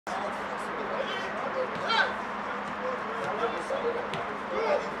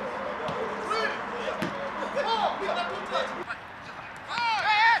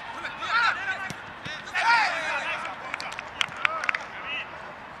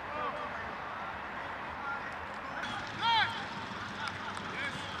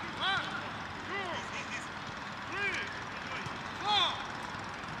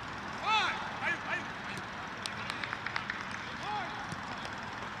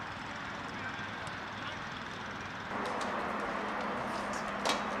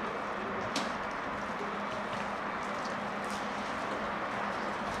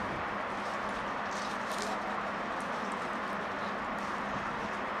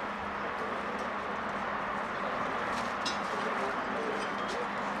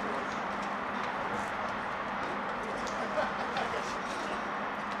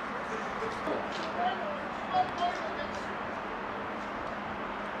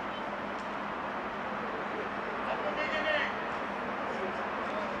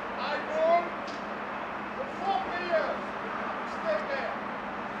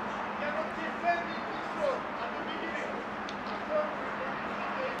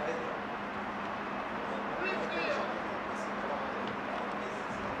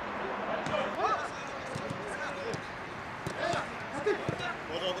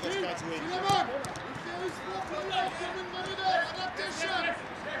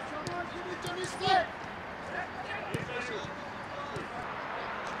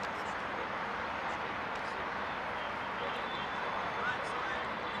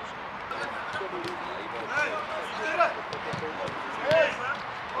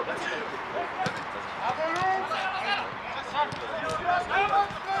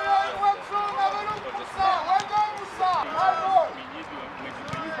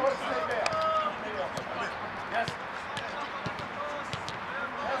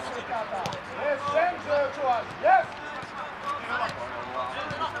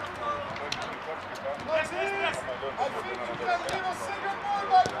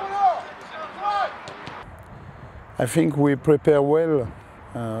I think we prepare well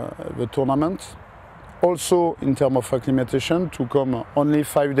the tournament. Also in terms of acclimatation, to come only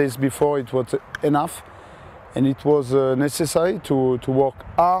 5 days before, it was enough. And it was necessary to work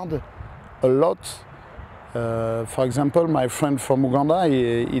hard, a lot. For example, my friend from Uganda,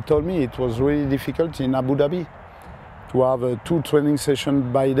 he told me it was really difficult in Abu Dhabi to have 2 training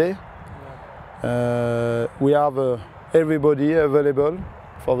sessions by day. We have everybody available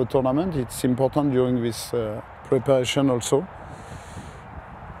for the tournament. It's important during this preparation also.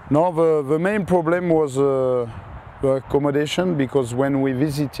 Now the main problem was the accommodation, because when we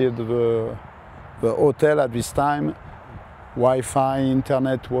visited the hotel at this time, Wi-Fi,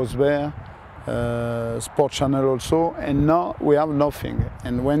 internet was there, sport channel also, and now we have nothing.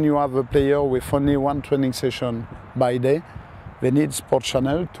 And when you have a player with only 1 training session by day, they need sport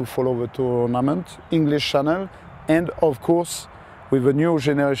channel to follow the tournament, English channel, and of course, with the new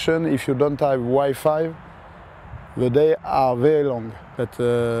generation, if you don't have Wi-Fi, the days are very long. But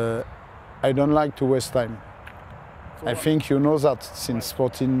I don't like to waste time. I think you know that since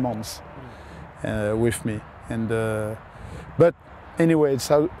 14 months with me. And but anyway,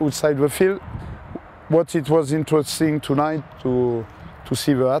 it's outside the field. What it was interesting tonight to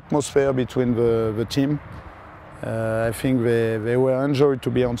see the atmosphere between the team. I think they were enjoyed to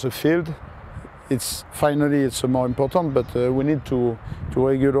be on the field. It's finally more important, but we need to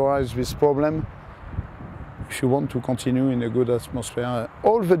regularize this problem if you want to continue in a good atmosphere.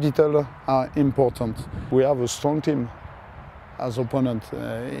 All the details are important. We have a strong team as opponent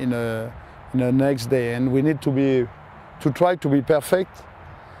in the next day, and we need to try to be perfect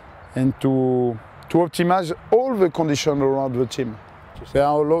and to optimize all the conditions around the team. They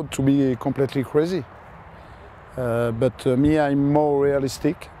are allowed to be completely crazy, but me, I'm more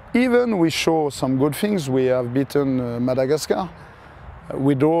realistic. Even we show some good things. We have beaten Madagascar.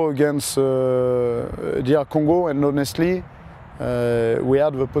 We draw against DR Congo, and honestly, we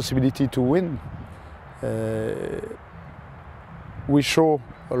had the possibility to win. We show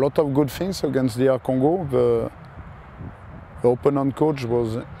a lot of good things against DR Congo. The opponent coach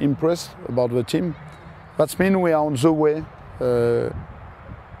was impressed about the team. That means we are on the way to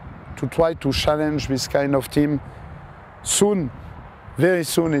try to challenge this kind of team soon. Very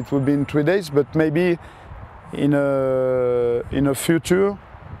soon, it will be in 3 days, but maybe in a future,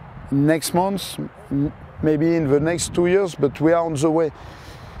 next month, maybe in the next 2 years, but we are on the way.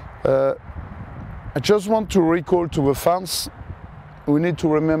 I just want to recall to the fans, we need to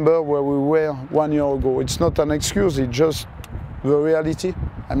remember where we were 1 year ago. It's not an excuse, it's just the reality.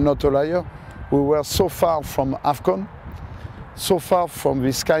 I'm not a liar. We were so far from AFCON, so far from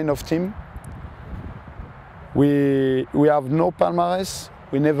this kind of team. We have no palmarès.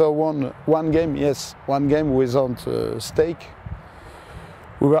 We never won 1 game, yes, 1 game without stake.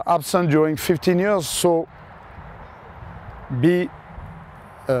 We were absent during 15 years, so be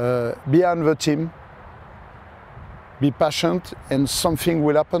behind the team, be patient, and something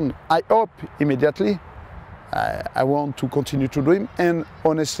will happen. I hope immediately. I want to continue to dream, and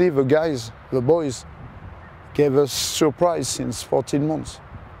honestly, the guys, the boys, gave us surprise since 14 months.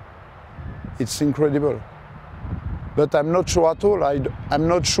 It's incredible. But I'm not sure at all. I'm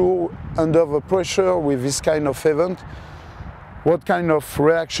not sure under the pressure with this kind of event what kind of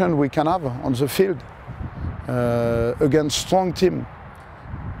reaction we can have on the field against strong team.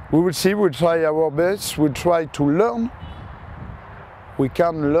 We will see. We'll try our best. We'll try to learn. We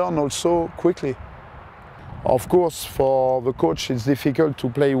can learn also quickly. Of course, for the coach, it's difficult to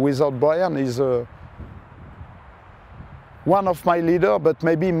play without Brian. He's one of my leaders, but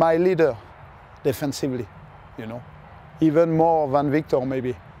maybe my leader defensively, you know. Even more than Victor,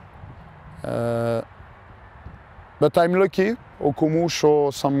 maybe. But I'm lucky. Okumu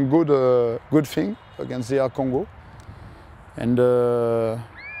showed some good thing against DR Congo. And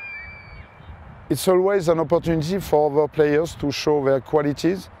it's always an opportunity for other players to show their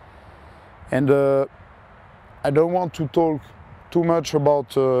qualities. And I don't want to talk too much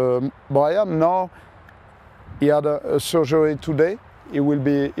about Brian. Now, he had a surgery today. He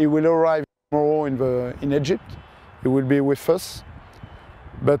will arrive tomorrow in Egypt. He will be with us.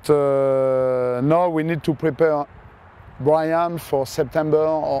 But now we need to prepare Brian for September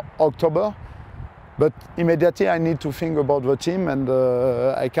or October. But immediately I need to think about the team, and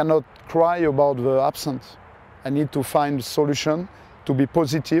I cannot cry about the absence. I need to find a solution to be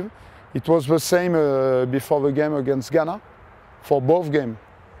positive. It was the same before the game against Ghana, for both games,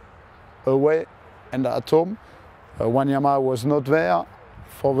 away and at home. Wanyama was not there.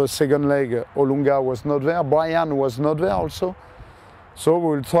 For the second leg, Olunga was not there. Brian was not there also. So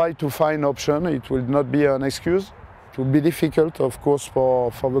we'll try to find option. It will not be an excuse. It will be difficult, of course,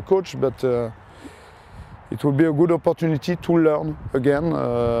 for the coach, but it will be a good opportunity to learn again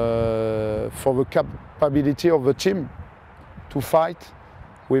for the capability of the team to fight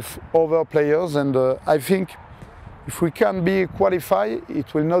with other players, and I think if we can be qualified,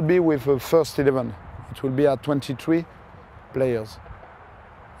 it will not be with the first 11. It will be at 23 players.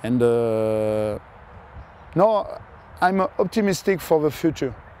 And no, I'm optimistic for the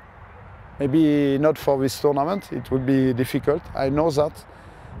future. Maybe not for this tournament, it will be difficult, I know that.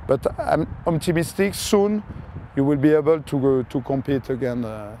 But I'm optimistic soon you will be able to go to compete again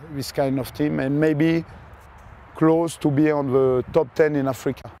this kind of team, and maybe close to be on the top 10 in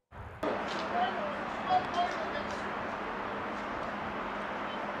Africa.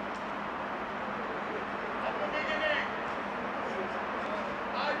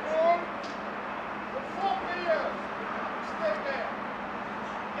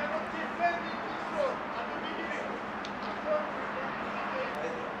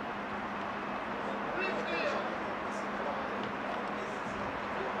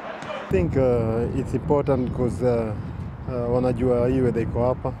 I think it's important because wanajua hii weather iko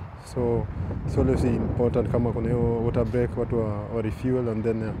hapa, so it's always important kama kuna hiyo water break watu wa refuel and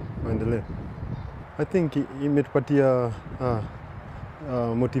then waendelee. I think imetupatia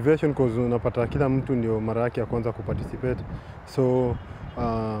motivation because unapata kila mtu ndio mara yake ya kwanza kuparticipate, so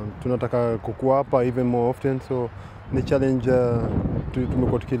tunataka kukua hapa even more often, so ni challenge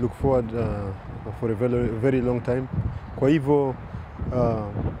tumekuwa tukilook forward for a very long time. Kwa hivyo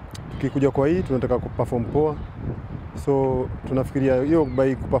tukikuja kwa hii tunataka kuperform poa, so tunafikiria hiyo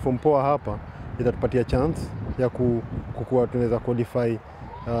by kuperform poa hapa itatupatia chance ya kukua tunaweza qualify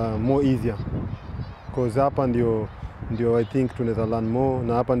more easier, because hapa ndio I think tunaweza learn more,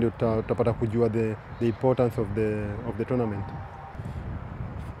 na hapa ndio tutapata kujua the importance of the tournament.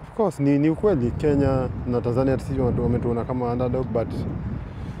 Of course ni ukweli Kenya na Tanzania sisi wametuona kama underdog, but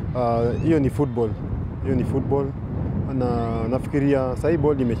hiyo ni football, na nafikiria sasa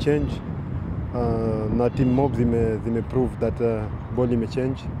ball imechange, na team mob zime prove that ball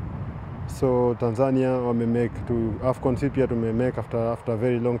imechange. So Tanzania wame make to AFCON pia tumemake after a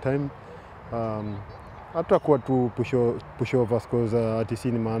very long time. Hata kwa tu push over because RTC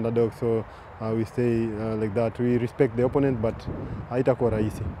ni underdog, so we stay like that. We respect the opponent, but haitakuwa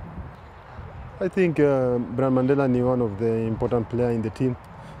rahisi. I think Brian Mandela ni one of the important player in the team,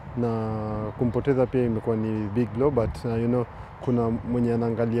 na kumpoteza pia imekuwa ni big blow, but you know kuna mwenye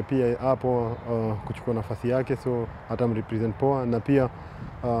anaangalia pia hapo kuchukua nafasi yake, so atamrepresent poa, na pia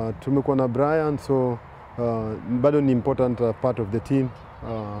tumekuwa na Brian, so bado ni important part of the team.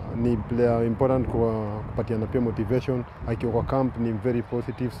 Ni player important kwa kupatiana pia motivation, akiwa kwa camp ni very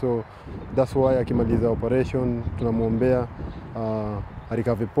positive, so that's why akimaliza operation tunamuombea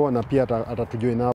recover poa, na pia atatujoin